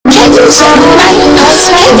So right,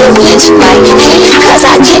 can you bitch right? Cause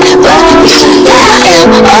I can't believe that I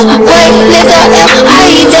am a white nigga.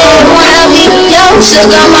 I did wanna be your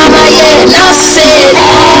sugar mama, yeah, no said.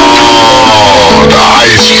 Oh, the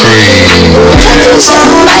ice cream. So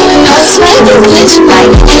right, can you bitch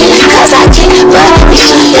right? Cause I can't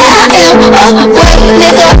believe that I am a white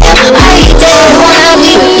nigga. I did wanna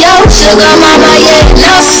be your sugar mama, yeah,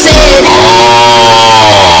 no said.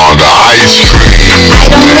 Oh, the ice cream. I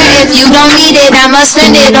don't care if you don't need it, I'ma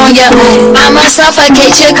spend it on you. I'ma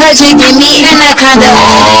suffocate you cause you give me anaconda.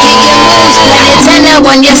 Get your moves, planet tender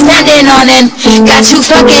when you're standing on it. Got you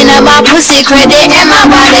fucking up my pussy credit and my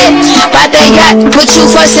wallet. Bought the yacht, put you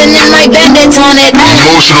fussing in my bandits on it.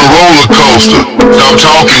 Emotional roller coaster. Stop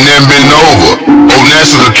talking and bend over.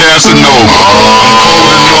 Onasis a Casanova. I'm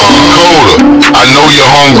cold in North Dakota. I know your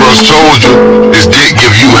homegirls told you this dick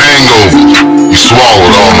give you hangovers. You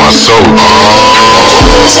swallowed all my soul.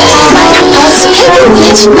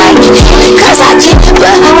 Bitch, right? Cause I can't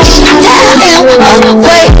believe that I am a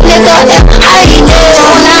white nigga. I did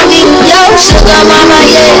wanna be your sugar mama,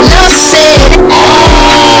 yeah, no said. Oh,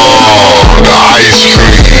 the ice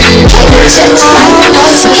cream.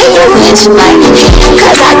 Bitch, right? Bitch, right?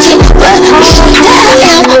 Cause I can't believe that I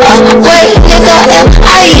am a white nigga.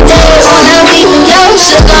 I did wanna be your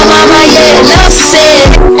sugar mama, yeah, no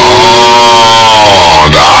said. Oh,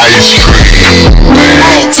 the ice cream.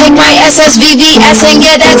 Take my SSVVS and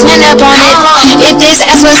get that twin up on it. If this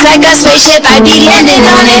ass was like a spaceship, I'd be landing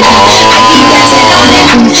on it. I'd be dancing on it.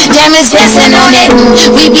 Jam is dancing on it.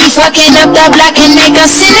 We be fucking up the block and make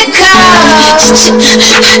us in the car.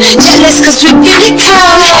 Jealous cause we really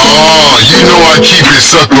calm. Oh, you know I keep it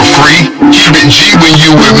sucker free. Keep it G when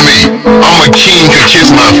you with me. I'm a king, can kiss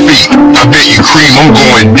my feet. I bet you cream, I'm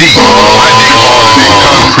going deep. I dig harder than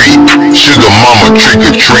concrete. Sugermama trick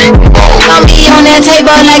or treat. I'll be on that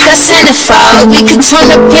table like a centerfold. We could turn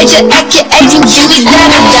the picture accurate and give me that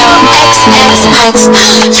a dog. X,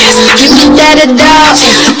 yes, give me that a dog.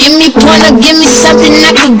 Give me pointer, give me something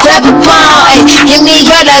I could grab a ball. Ay, give me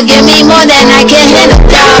your love, give me more than I can handle,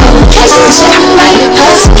 dog. Can you check my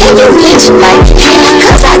pulse? Can you bitch my hand?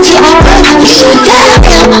 Cause I can't believe that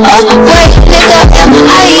I am a white nigga.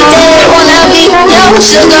 I did wanna be your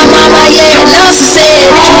sugar mama, yeah, no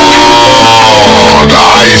said. Oh, the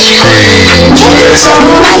ice cream. Can you check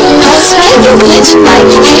my pulse? Can you bitch my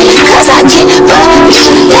hand? Cause I can't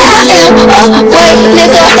believe that I am a white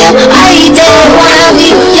nigga. I did wanna be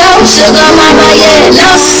your sugar mama, yeah, no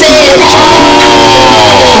said.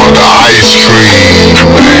 Oh, the ice cream.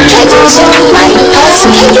 Can you check my pulse?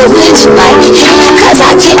 Can you bitch my hand? Cause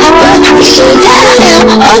I can't believe that I am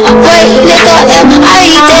a white nigga. I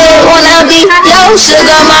did wanna be your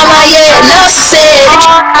sugar mama, yeah, no said.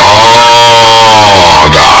 Oh,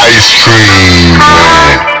 the ice cream,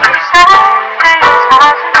 man.